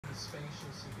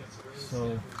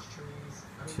So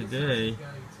today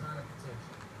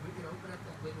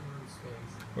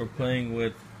we're playing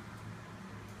with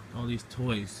all these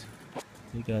toys.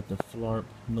 You got the Flarp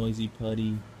noisy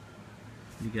putty.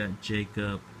 You got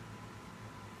Jacob.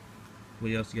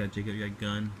 What else you got, Jacob? You got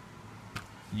gun.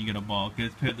 You got a ball. Okay,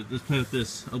 let's play with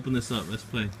this. Open this up. Let's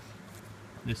play.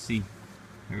 Let's see.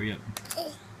 Hurry up.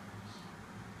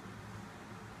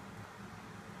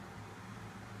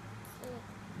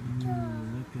 Ooh,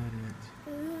 look at it.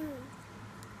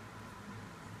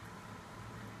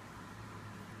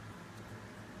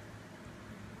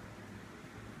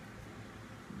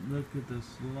 Look at the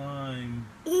slime.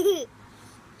 Is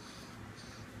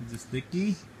it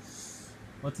sticky?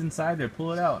 What's inside there?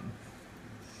 Pull it out.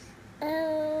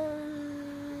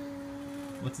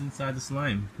 What's inside the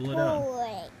slime? Pull it out.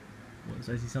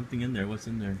 I see something in there. What's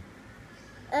in there?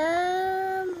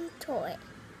 Toy.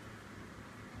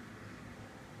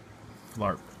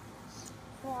 Flarp.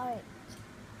 Flarp.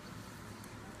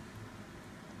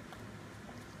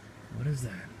 What is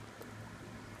that?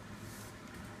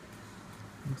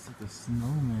 Looks like a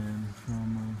snowman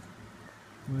from,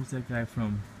 where's that guy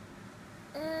from?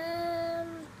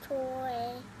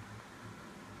 Toy.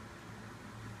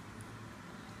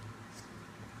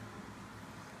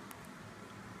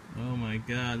 Oh my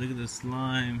god, look at the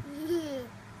slime.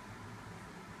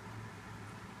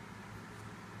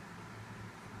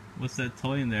 What's that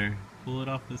toy in there? Pull it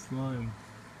off the slime.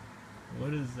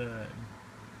 What is that?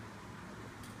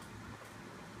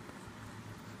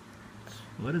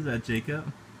 What is that,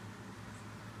 Jacob?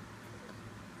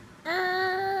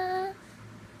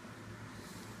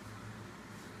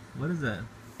 What is that?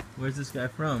 Where's this guy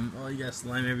from? Oh, you got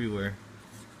slime everywhere.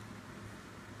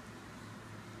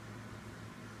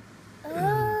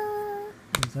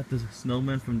 Is that the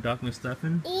snowman from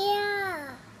mcstuffins?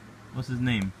 Yeah. What's his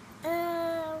name?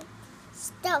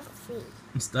 Stuffy.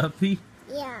 Stuffy?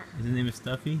 Yeah. His name is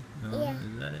Stuffy? Yeah.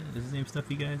 Is that it? Is his name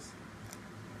Stuffy, guys?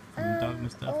 From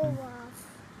mcstuffins? Olaf.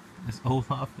 That's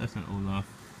Olaf? That's not Olaf.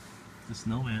 It's the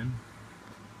snowman.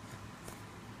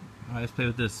 Alright, let's play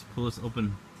with this. Pull this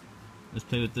open. Let's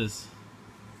play with this.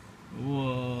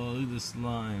 Whoa, look at the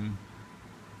slime.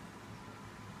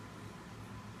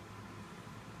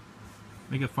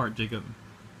 Make a fart, Jacob.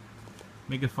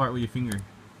 Make a fart with your finger.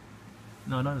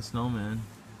 No, not a snowman.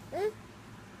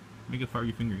 Make a fart with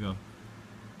your finger, go.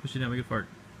 Push it down, make a fart.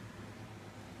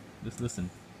 Just listen.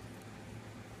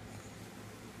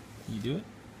 Can you do it?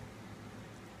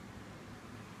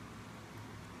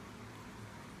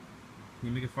 Can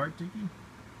you make a fart, Jakey?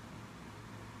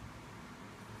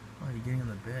 Oh, you're getting on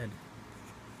the bed.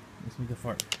 Let's make a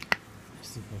fart. Let's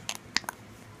see here.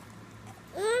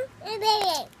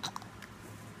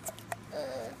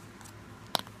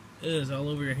 It's all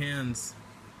over your hands.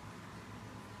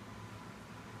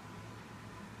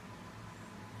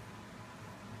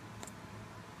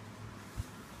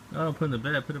 No, don't put it in the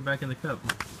bed. Put it back in the cup.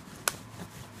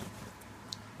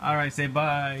 Alright, say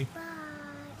bye. Bye.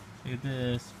 Look at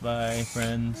this. Bye,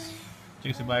 friends.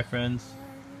 Jake, say bye, friends.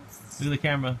 Look at the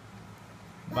camera.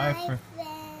 Bye, friends.